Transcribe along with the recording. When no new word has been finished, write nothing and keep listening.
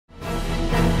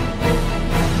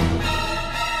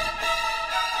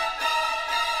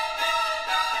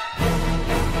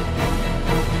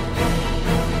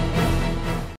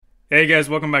Hey guys,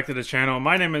 welcome back to the channel.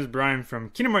 My name is Brian from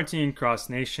Kingdom Hearts Cross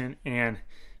Nation, and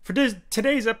for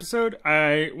today's episode,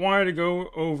 I wanted to go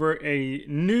over a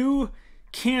new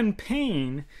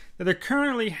campaign that they're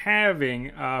currently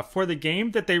having for the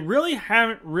game that they really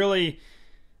haven't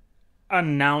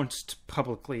announced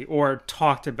publicly or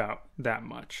talked about that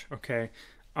much, okay?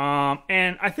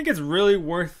 And I think it's really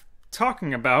worth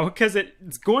talking about because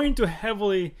it's going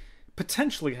to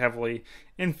potentially heavily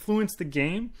influence the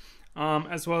game.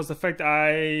 As well as the fact that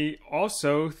I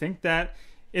also think that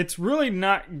it's really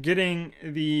not getting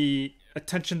the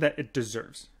attention that it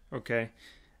deserves, okay?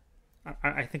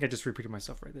 I think I just repeated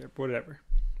myself right there, but whatever.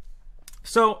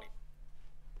 So,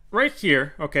 right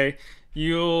here, okay,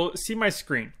 you'll see my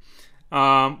screen.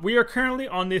 We are currently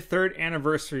on the 3rd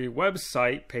anniversary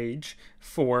website page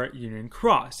for Union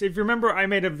Cross. If you remember, I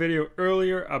made a video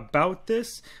earlier about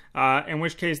this, in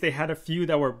which case they had a few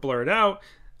that were blurred out,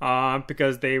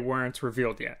 because they weren't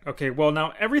revealed yet. Okay, well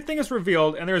now everything is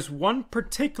revealed, and there's one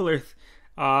particular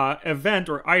event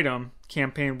or item,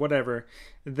 campaign, whatever,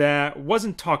 that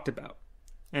wasn't talked about.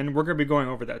 And we're going to be going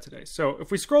over that today. So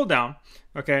if we scroll down,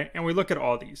 okay, and we look at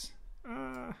all these.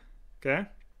 Okay,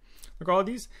 look at all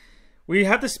these. We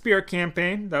have the Spirit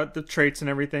campaign, the traits and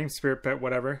everything, Spirit Pet,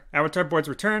 whatever. Avatar Boards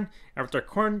return, Avatar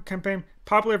Corn campaign,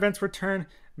 Popular Events return,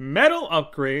 Medal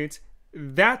upgrades,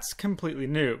 that's completely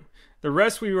new. The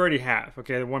rest we already have,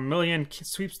 okay? The 1 million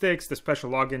sweepstakes, the special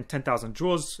login, 10,000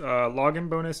 jewels login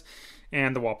bonus,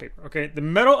 and the wallpaper, okay? The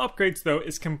medal upgrades, though,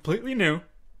 is completely new.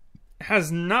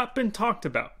 Has not been talked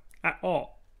about at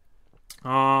all.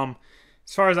 As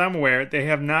far as I'm aware, they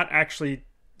have not actually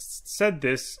said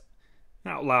this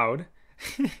out loud.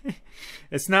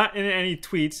 It's not in any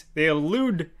tweets. They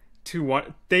allude to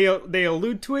what they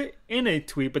allude to it in a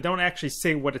tweet, but don't actually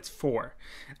say what it's for.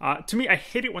 To me, I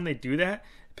hate it when they do that.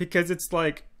 Because it's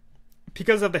like,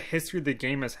 because of the history the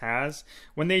game has,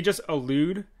 when they just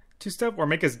allude to stuff or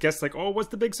make us guess like, oh, what's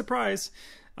the big surprise?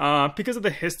 Because of the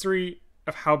history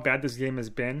of how bad this game has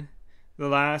been the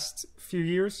last few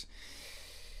years,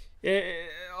 a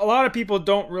lot of people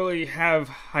don't really have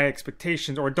high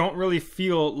expectations or don't really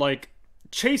feel like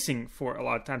chasing for a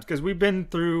lot of times. Because we've been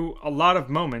through a lot of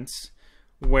moments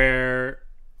where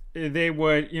they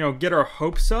would, get our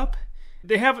hopes up.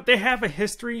 They have a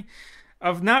history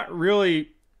of not really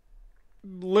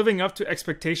living up to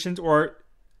expectations, or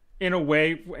in a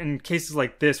way, in cases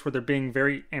like this where they're being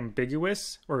very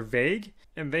ambiguous or vague,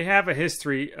 and they have a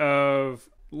history of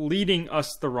leading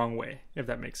us the wrong way, if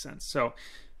that makes sense. So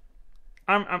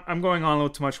I'm going on a little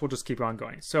too much. We'll just keep on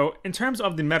going. So in terms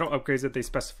of the medal upgrades that they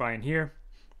specify in here,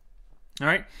 all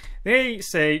right, they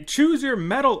say choose your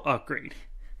medal upgrade.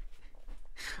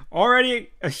 Already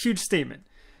a huge statement.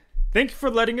 Thank you for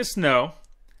letting us know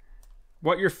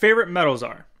what your favorite medals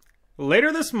are.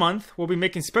 Later this month, we'll be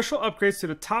making special upgrades to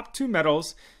the top 2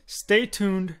 medals. Stay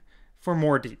tuned for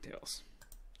more details.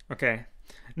 Okay.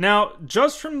 Now,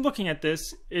 just from looking at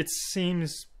this, it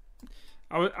seems...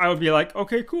 I would be like,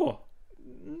 okay, cool.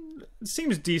 It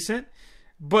seems decent.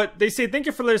 But they say, thank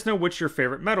you for letting us know what your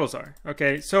favorite medals are.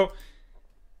 Okay, so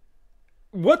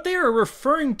what they are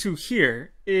referring to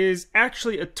here is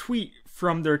actually a tweet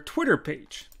from their Twitter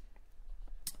page.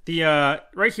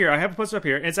 Right here, I have it posted up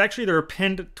here. It's actually their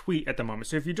pinned tweet at the moment.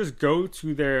 So if you just go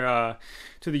to their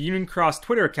to the Union Cross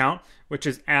Twitter account, which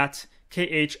is at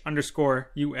KH_UX_NA.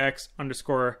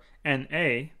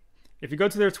 If you go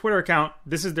to their Twitter account,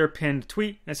 this is their pinned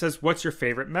tweet, and it says, "What's your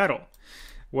favorite medal?"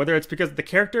 Whether it's because of the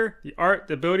character, the art,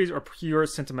 the abilities, or pure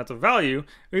sentimental value,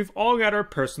 we've all got our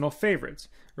personal favorites.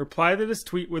 Reply to this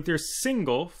tweet with your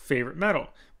single favorite medal.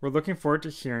 We're looking forward to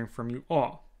hearing from you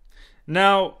all.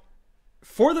 Now,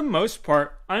 for the most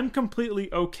part, I'm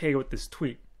completely okay with this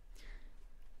tweet.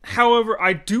 However,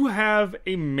 I do have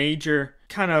a major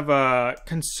kind of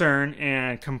concern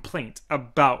and complaint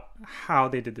about how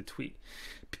they did the tweet.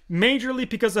 Majorly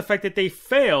because of the fact that they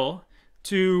fail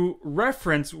to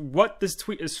reference what this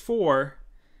tweet is for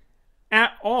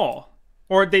at all.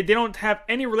 Or they don't have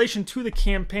any relation to the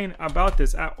campaign about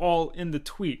this at all in the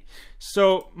tweet.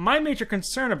 So my major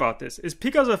concern about this is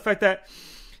because of the fact that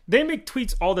they make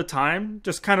tweets all the time,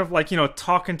 just kind of like,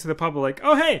 talking to the public, like,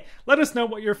 oh, hey, let us know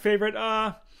what your favorite,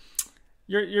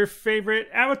 your favorite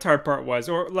Avatar part was,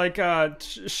 or like,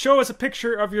 show us a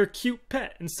picture of your cute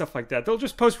pet and stuff like that. They'll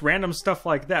just post random stuff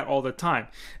like that all the time.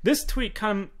 This tweet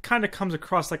kind of comes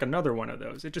across like another one of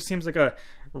those. It just seems like a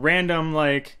random,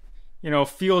 like,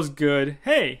 feels good.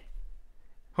 Hey,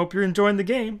 hope you're enjoying the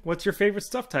game. What's your favorite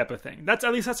stuff type of thing. At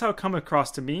least that's how it comes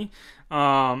across to me.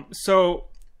 So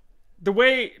the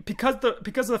way, because of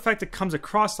the fact it comes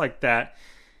across like that,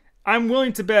 I'm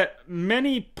willing to bet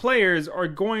many players are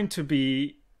going to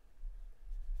be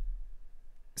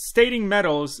stating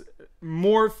metals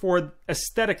more for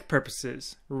aesthetic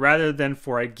purposes rather than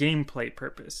for a gameplay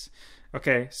purpose.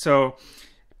 Okay, so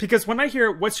because when I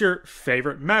hear what's your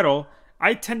favorite metal,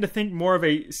 I tend to think more of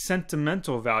a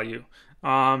sentimental value,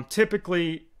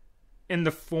 typically in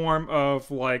the form of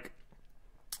like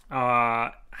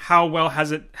how well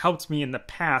has it helped me in the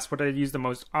past, what I've used the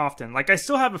most often. Like I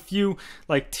still have a few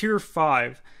like tier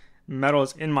 5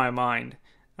 metals in my mind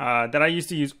that I used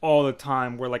to use all the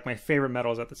time, were like my favorite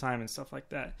metals at the time and stuff like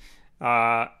that.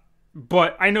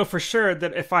 But I know for sure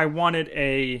that if I wanted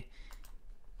a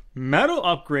metal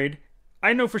upgrade,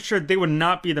 I know for sure they would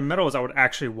not be the metals I would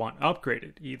actually want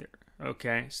upgraded either.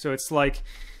 Okay, so it's like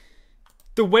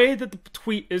the way that the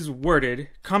tweet is worded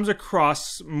comes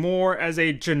across more as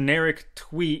a generic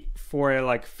tweet for a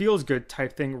like feels good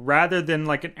type thing rather than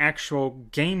like an actual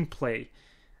gameplay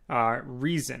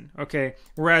reason. Okay,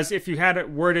 whereas if you had it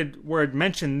worded where it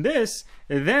mentioned this,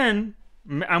 then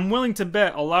I'm willing to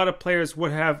bet a lot of players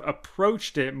would have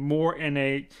approached it more in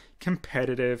a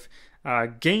competitive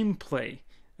gameplay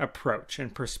approach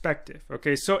and perspective.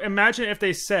 Okay, so imagine if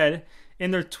they said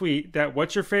in their tweet that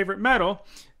what's your favorite metal,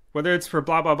 whether it's for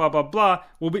blah blah blah blah blah,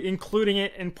 we'll be including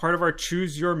it in part of our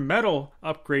choose your metal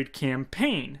upgrade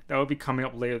campaign that will be coming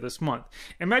up later this month.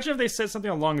 Imagine if they said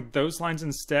something along those lines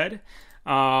instead.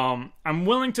 I'm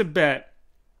willing to bet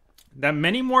that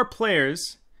many more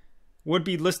players would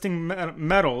be listing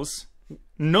metals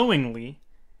knowingly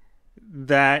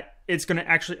that it's going to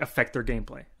actually affect their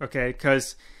gameplay. Okay,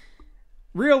 because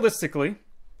realistically,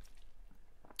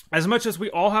 as much as we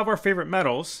all have our favorite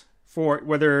metals, for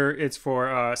whether it's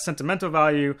for sentimental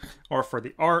value or for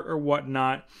the art or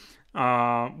whatnot,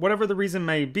 whatever the reason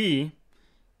may be,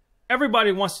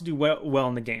 everybody wants to do well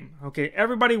in the game. Okay,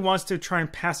 everybody wants to try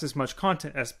and pass as much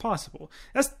content as possible.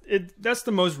 That's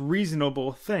the most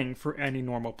reasonable thing for any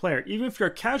normal player, even if you're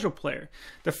a casual player.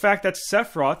 The fact that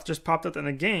Sephiroth just popped up in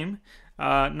the game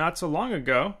not so long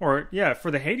ago, or yeah, for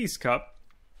the Hades Cup,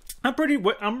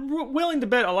 I'm willing to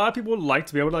bet a lot of people would like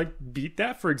to be able to like beat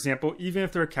that, for example, even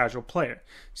if they're a casual player.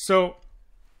 So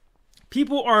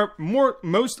people are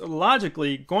most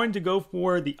logically going to go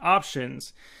for the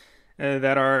options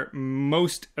that are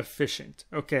most efficient.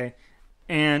 Okay,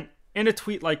 and in a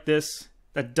tweet like this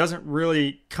that doesn't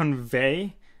really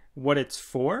convey what it's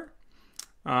for,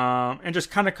 and just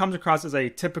kind of comes across as a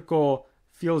typical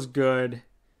feels good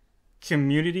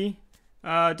community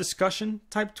discussion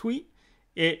type tweet,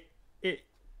 it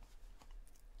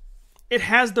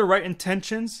has the right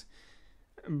intentions,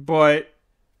 but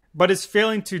it's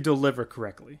failing to deliver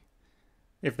correctly,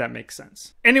 if that makes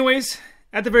sense. Anyways,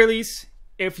 at the very least,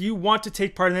 if you want to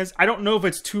take part in this, I don't know if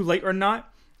it's too late or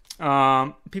not.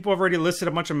 People have already listed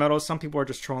a bunch of metals. Some people are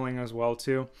just trolling as well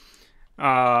too.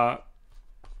 But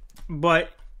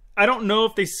I don't know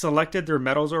if they selected their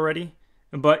metals already.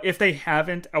 But if they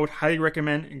haven't, I would highly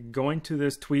recommend going to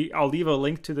this tweet. I'll leave a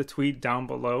link to the tweet down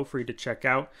below for you to check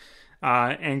out.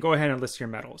 And go ahead and list your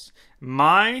metals.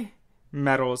 My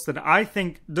metals that I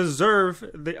think deserve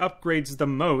the upgrades the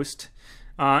most.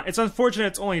 It's unfortunate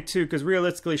it's only 2, because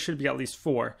realistically it should be at least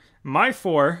 4. My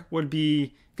 4 would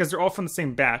be, because they're all from the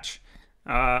same batch,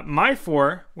 my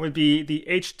 4 would be the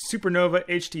Supernova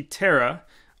HD Terra,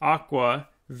 Aqua,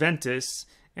 Ventus,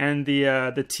 and the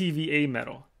TVA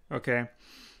metal. Okay.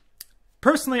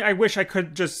 Personally, I wish I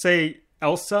could just say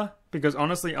Elsa, because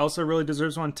honestly, Elsa really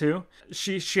deserves one too.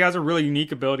 She has a really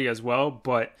unique ability as well,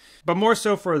 but more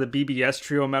so for the BBS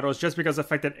trio metals, just because of the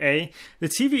fact that the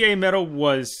TVA metal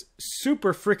was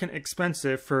super freaking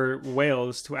expensive for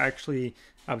whales to actually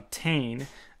obtain,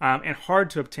 and hard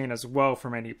to obtain as well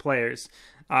for many players.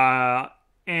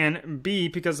 And B,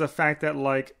 because of the fact that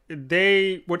like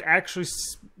they would actually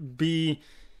be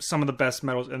some of the best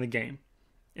metals in the game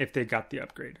if they got the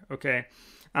upgrade. Okay,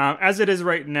 as it is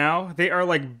right now, they are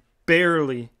like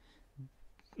barely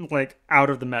like out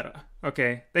of the meta.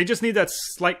 Okay, they just need that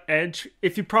slight edge.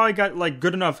 If you probably got like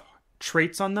good enough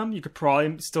traits on them, you could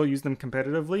probably still use them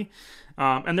competitively.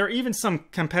 And there are even some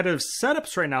competitive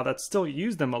setups right now that still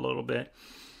use them a little bit,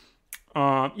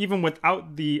 even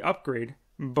without the upgrade.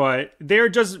 But they're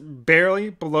just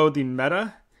barely below the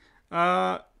meta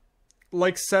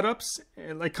like setups,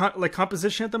 like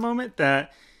composition at the moment,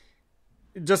 that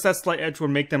just that slight edge would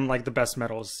make them like the best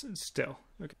metals still.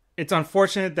 Okay. It's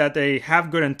unfortunate that they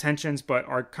have good intentions but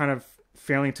are kind of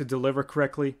failing to deliver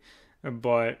correctly,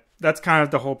 but that's kind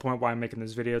of the whole point why I'm making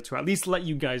this video, to at least let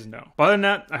you guys know. But other than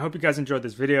that, I hope you guys enjoyed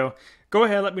this video. Go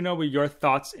ahead and let me know what your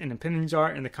thoughts and opinions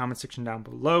are in the comment section down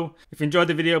below. If you enjoyed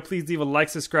the video, please leave a like,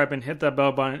 subscribe, and hit that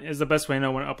bell button. It is the best way to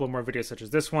know when I upload more videos such as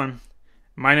this one.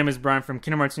 My name is Brian from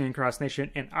Kingdom Hearts Union Cross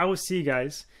Nation, and I will see you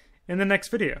guys in the next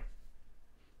video.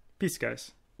 Peace,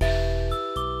 guys.